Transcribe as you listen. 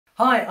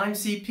Hi, I'm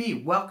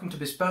CP, welcome to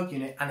Bespoke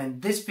Unit, and in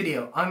this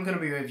video I'm going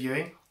to be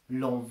reviewing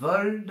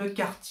L'Envol de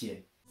Cartier.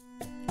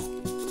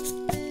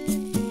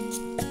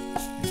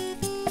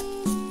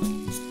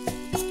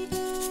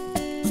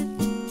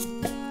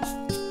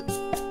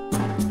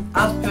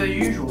 As per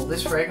usual,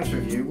 this fragrance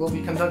review will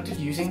be conducted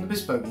using the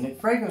Bespoke Unit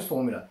Fragrance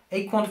Formula,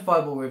 a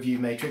quantifiable review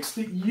matrix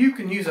that you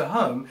can use at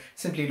home.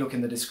 Simply look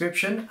in the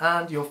description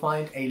and you'll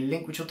find a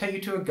link which will take you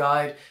to a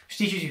guide which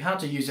teaches you how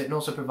to use it and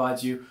also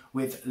provides you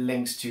with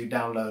links to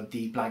download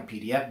the blank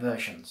PDF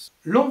versions.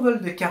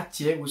 L'Envol de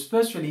Cartier was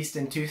first released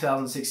in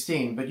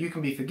 2016, but you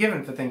can be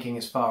forgiven for thinking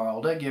it's far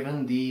older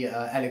given the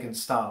elegant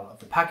style of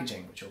the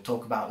packaging, which we'll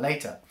talk about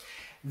later.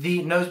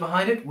 The nose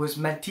behind it was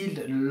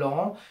Mathilde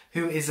Laurent,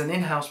 who is an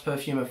in-house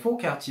perfumer for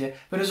Cartier,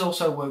 but has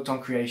also worked on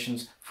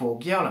creations for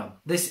Guerlain.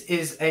 This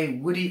is a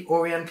woody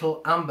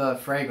oriental amber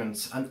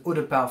fragrance, an eau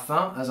de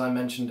parfum, as I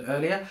mentioned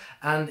earlier,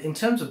 and in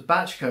terms of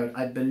batch code,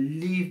 I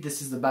believe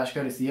this is the batch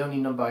code, it's the only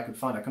number I could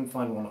find, I couldn't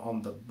find one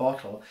on the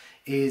bottle,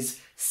 is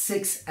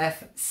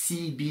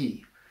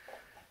 6FCB.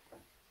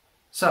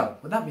 So,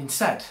 with that being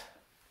said,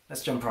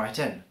 let's jump right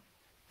in.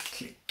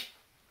 Click.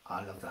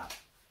 I love that.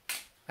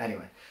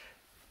 Anyway.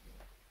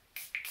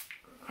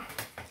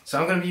 So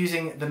I'm going to be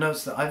using the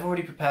notes that I've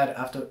already prepared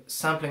after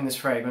sampling this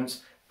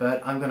fragrance,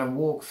 but I'm going to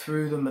walk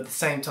through them at the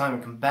same time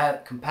and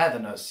compare the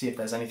notes, see if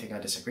there's anything I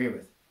disagree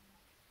with.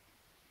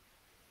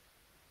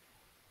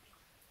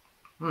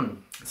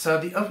 So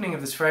the opening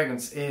of this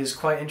fragrance is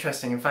quite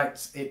interesting. In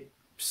fact, it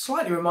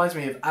slightly reminds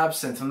me of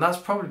absinthe, and that's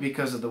probably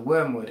because of the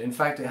wormwood. In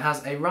fact, it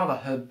has a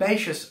rather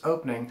herbaceous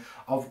opening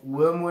of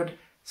wormwood,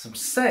 some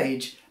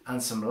sage,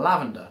 and some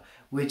lavender,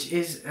 which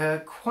is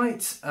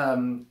quite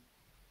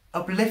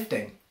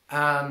uplifting.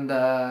 And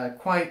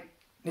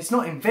it's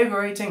not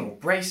invigorating or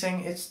bracing,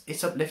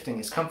 it's uplifting,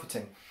 it's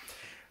comforting.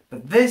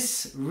 But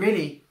this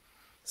really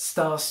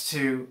starts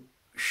to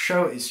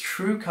show its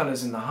true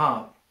colours in the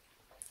heart,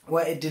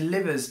 where it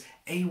delivers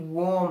a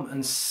warm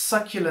and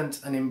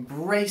succulent and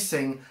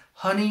embracing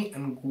honey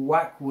and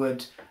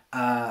guaiacwood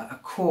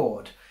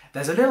accord.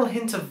 There's a little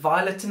hint of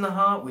violet in the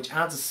heart, which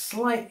adds a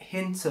slight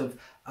hint of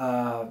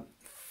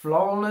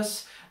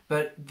floralness,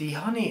 but the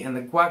honey and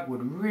the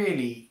guaiacwood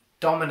really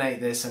dominate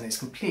this, and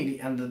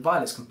the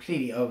violet's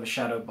completely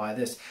overshadowed by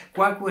this.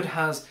 Guaiacwood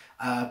has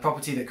a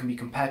property that can be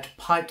compared to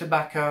pipe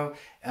tobacco.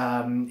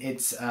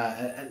 It's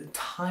a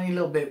tiny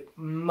little bit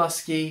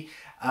musky.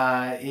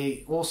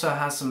 It also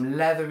has some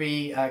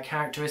leathery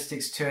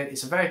characteristics to it.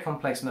 It's a very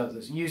complex note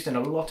that's used in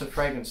a lot of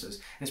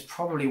fragrances, and it's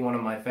probably one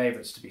of my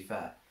favourites, to be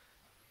fair.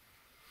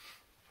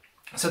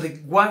 So the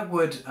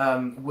guaiacwood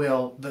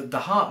the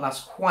heart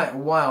lasts quite a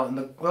while, and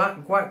the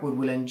guaiacwood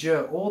will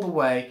endure all the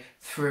way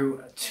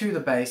through to the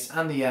base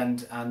and the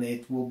end, and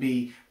it will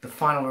be the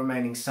final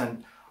remaining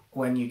scent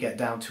when you get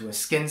down to a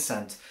skin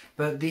scent.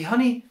 But the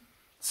honey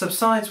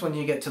subsides when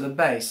you get to the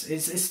base.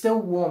 It's still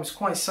warm, it's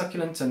quite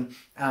succulent and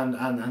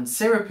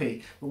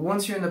syrupy, but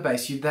once you're in the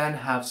base you then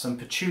have some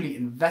patchouli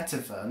and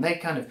vetiver, and they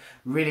kind of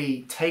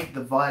really take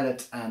the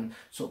violet and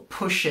sort of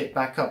push it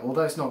back up.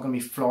 Although it's not going to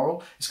be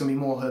floral, it's going to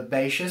be more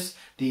herbaceous.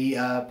 The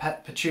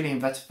patchouli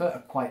and vetiver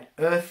are quite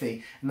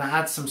earthy, and that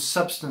adds some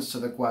substance to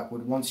the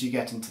guaiacwood once you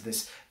get into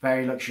this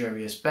very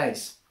luxurious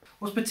base.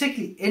 What's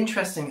particularly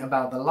interesting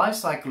about the life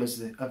cycle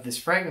of this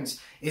fragrance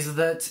is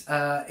that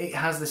it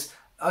has this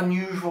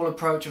unusual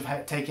approach of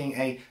taking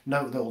a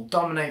note that will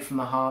dominate from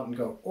the heart and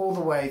go all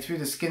the way through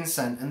the skin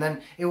scent, and then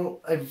it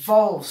will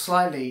evolve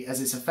slightly as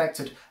it's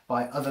affected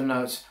by other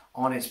notes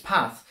on its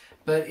path,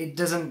 but it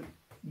doesn't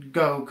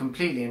go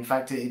completely. In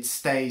fact, it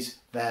stays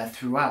there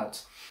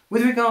throughout.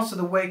 With regards to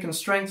the weight and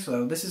strength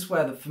though, this is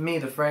where for me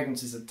the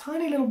fragrance is a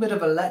tiny little bit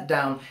of a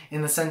letdown,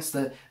 in the sense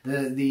that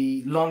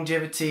the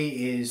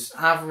longevity is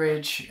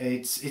average,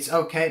 it's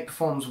okay, it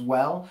performs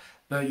well,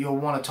 but you'll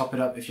want to top it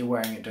up if you're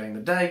wearing it during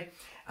the day.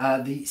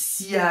 The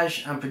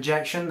sillage and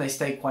projection, they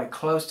stay quite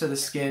close to the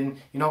skin.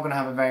 You're not going to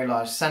have a very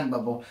large scent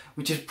bubble,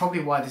 which is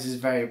probably why this is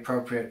very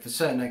appropriate for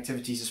certain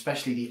activities,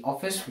 especially the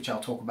office, which I'll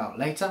talk about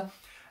later.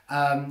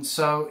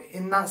 So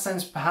in that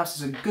sense, perhaps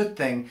it's a good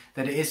thing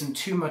that it isn't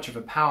too much of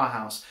a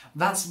powerhouse.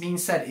 That being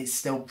said, it's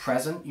still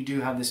present. You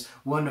do have this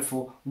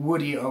wonderful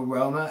woody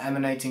aroma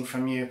emanating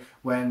from you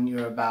when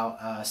you're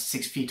about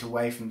 6 feet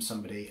away from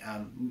somebody.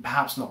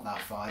 Perhaps not that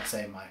far, I'd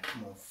say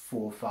more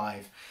 4 or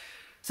 5.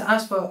 So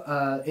as for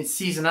its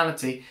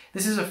seasonality,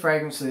 this is a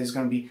fragrance that is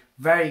going to be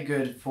very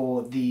good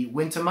for the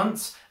winter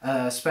months,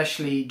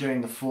 especially during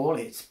the fall.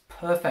 It's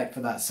perfect for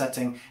that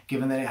setting,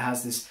 given that it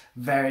has this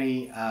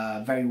very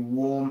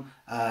warm,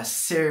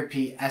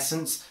 syrupy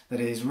essence that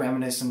is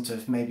reminiscent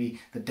of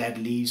maybe the dead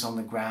leaves on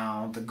the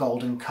ground, the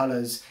golden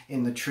colours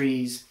in the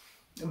trees.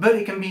 But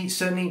it can be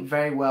certainly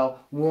very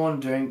well worn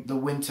during the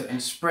winter and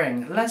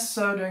spring. Less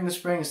so during the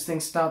spring as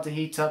things start to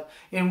heat up.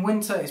 In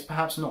winter it's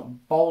perhaps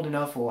not bold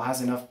enough or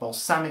has enough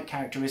balsamic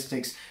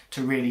characteristics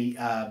to really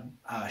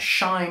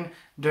shine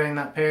during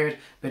that period.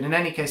 But in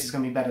any case it's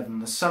going to be better than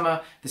the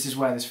summer. This is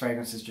where this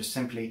fragrance is just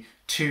simply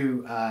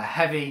too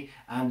heavy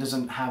and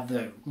doesn't have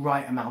the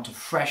right amount of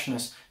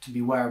freshness to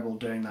be wearable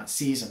during that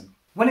season.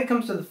 When it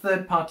comes to the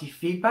third-party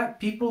feedback,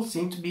 people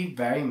seem to be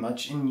very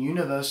much in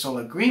universal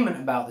agreement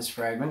about this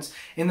fragrance,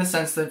 in the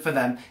sense that for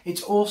them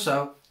it's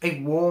also a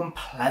warm,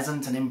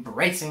 pleasant and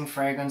embracing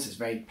fragrance. It's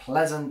very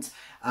pleasant,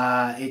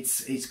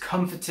 it's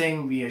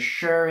comforting,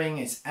 reassuring,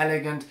 it's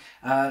elegant,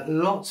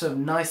 lots of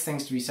nice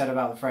things to be said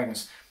about the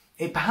fragrance.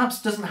 It perhaps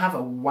doesn't have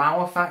a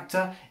wow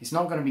factor, it's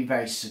not going to be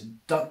very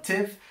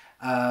seductive,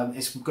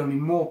 it's going to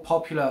be more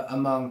popular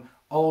among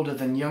older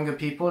than younger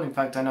people. In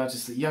fact, I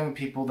noticed that younger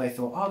people, they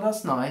thought, oh,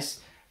 that's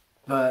nice,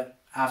 but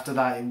after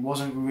that it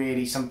wasn't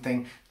really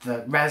something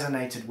that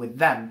resonated with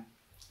them.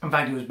 In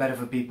fact, it was better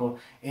for people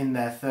in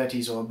their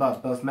 30s or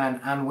above. Both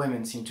men and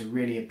women seem to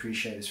really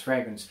appreciate this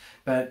fragrance.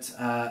 But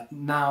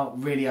now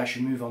really I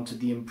should move on to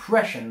the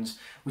impressions,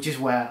 which is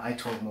where I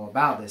talk more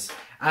about this.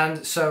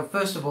 And so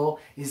first of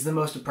all is the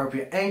most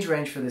appropriate age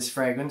range for this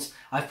fragrance.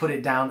 I've put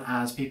it down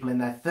as people in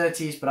their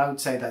 30s, but I would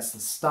say that's the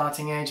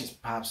starting age. It's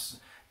perhaps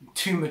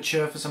too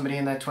mature for somebody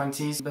in their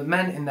 20s, but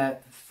men in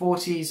their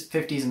 40s,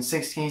 50s and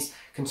 60s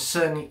can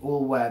certainly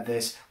all wear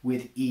this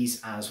with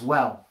ease as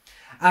well.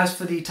 As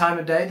for the time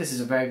of day, this is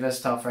a very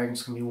versatile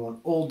fragrance, can be worn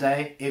all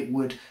day. It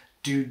would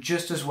do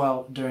just as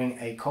well during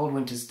a cold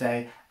winter's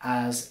day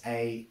as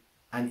an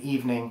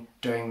evening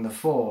during the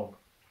fall.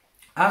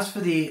 As for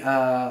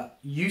the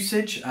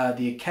usage,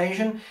 the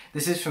occasion,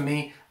 this is for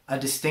me a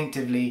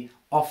distinctively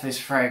office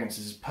fragrance.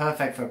 This is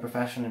perfect for a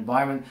professional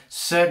environment.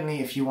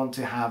 Certainly if you want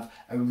to have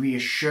a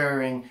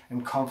reassuring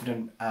and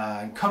confident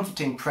and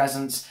comforting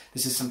presence,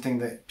 this is something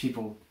that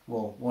people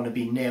will want to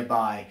be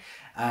nearby.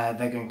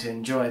 They're going to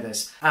enjoy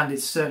this. And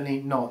it's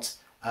certainly not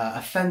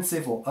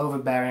offensive or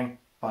overbearing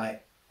by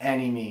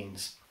any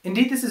means.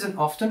 Indeed, this is an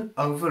often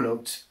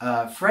overlooked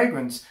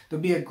fragrance that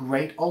would be a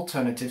great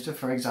alternative to,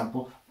 for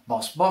example,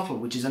 Boss Bottle,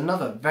 which is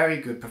another very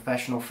good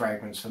professional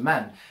fragrance for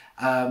men.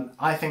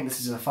 I think this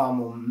is a far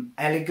more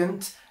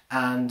elegant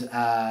and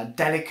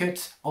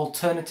delicate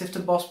alternative to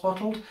Boss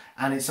Bottled,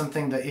 and it's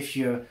something that if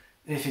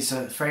it's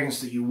a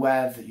fragrance that you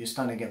wear that you're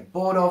starting to get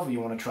bored of, or you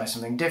want to try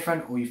something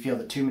different, or you feel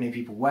that too many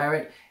people wear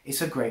it,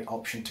 it's a great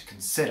option to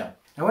consider.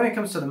 Now when it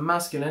comes to the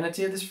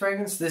masculinity of this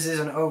fragrance, this is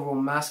an overall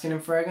masculine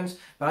fragrance,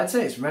 but I'd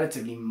say it's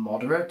relatively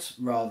moderate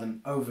rather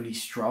than overly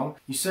strong.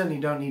 You certainly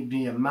don't need to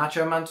be a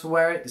macho man to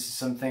wear it. This is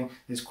something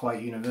that's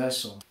quite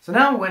universal. So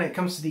now when it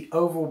comes to the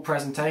overall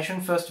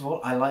presentation, first of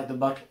all, I like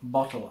the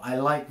bottle. I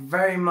like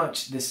very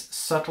much this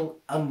subtle,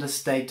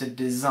 understated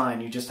design.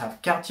 You just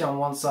have Cartier on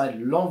one side,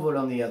 L'Envol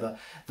on the other.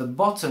 The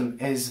bottom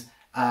is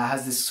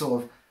has this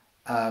sort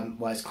of,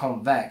 well, it's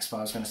convex, but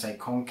I was going to say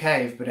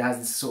concave, but it has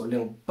this sort of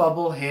little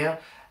bubble here.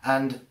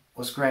 And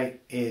what's great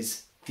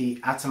is the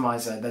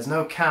atomizer. There's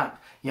no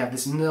cap. You have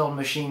this nil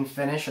machine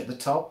finish at the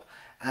top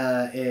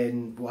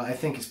in, well, I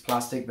think it's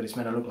plastic, but it's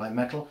meant to look like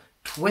metal.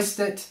 Twist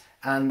it,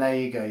 and there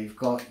you go. You've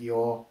got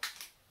your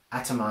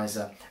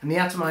atomizer. And the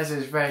atomizer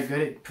is very good.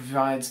 It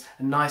provides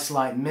a nice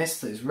light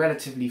mist that is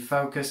relatively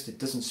focused. It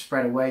doesn't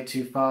spread away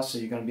too fast, so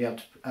you're going to be able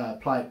to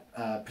apply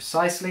it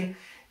precisely.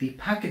 The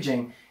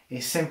packaging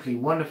is simply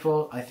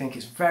wonderful. I think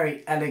it's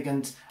very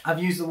elegant.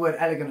 I've used the word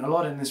elegant a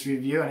lot in this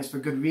review, and it's for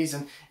good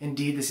reason.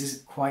 Indeed, this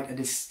is quite a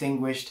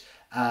distinguished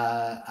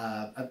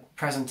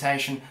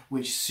presentation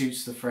which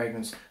suits the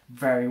fragrance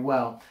very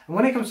well. And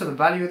when it comes to the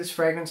value of this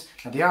fragrance,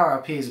 now the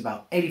RRP is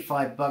about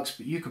 85 bucks,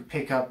 but you could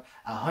pick up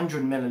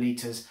 100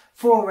 milliliters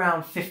for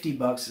around 50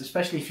 bucks,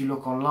 especially if you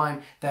look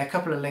online. There are a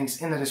couple of links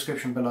in the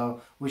description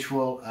below which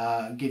will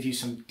give you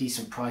some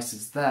decent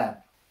prices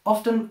there.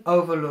 Often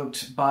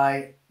overlooked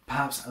by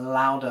perhaps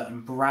louder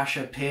and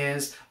brasher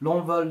peers,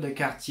 L'Envol de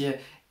Cartier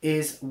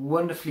is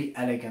wonderfully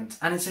elegant,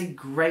 and it's a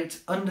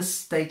great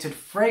understated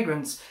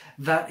fragrance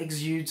that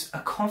exudes a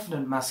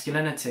confident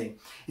masculinity.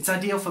 It's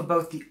ideal for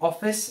both the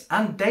office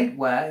and date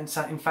wear. In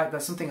fact,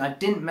 that's something I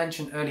didn't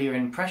mention earlier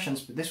in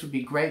impressions, but this would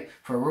be great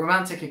for a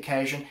romantic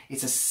occasion.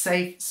 It's a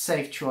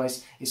safe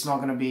choice. It's not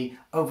going to be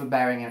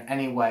overbearing in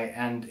any way,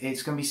 and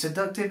it's going to be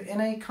seductive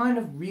in a kind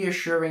of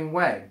reassuring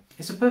way.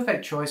 It's a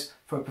perfect choice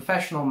for a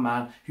professional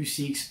man who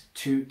seeks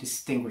to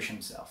distinguish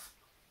himself.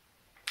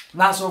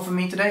 That's all from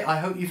me today. I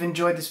hope you've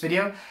enjoyed this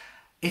video.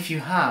 If you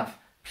have,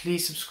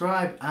 please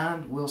subscribe,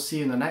 and we'll see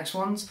you in the next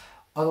ones.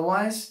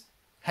 Otherwise,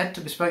 head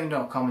to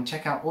bespokeunit.com and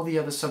check out all the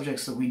other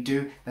subjects that we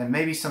do. There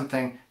may be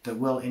something that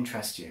will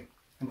interest you.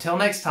 Until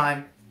next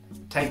time,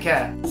 take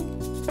care.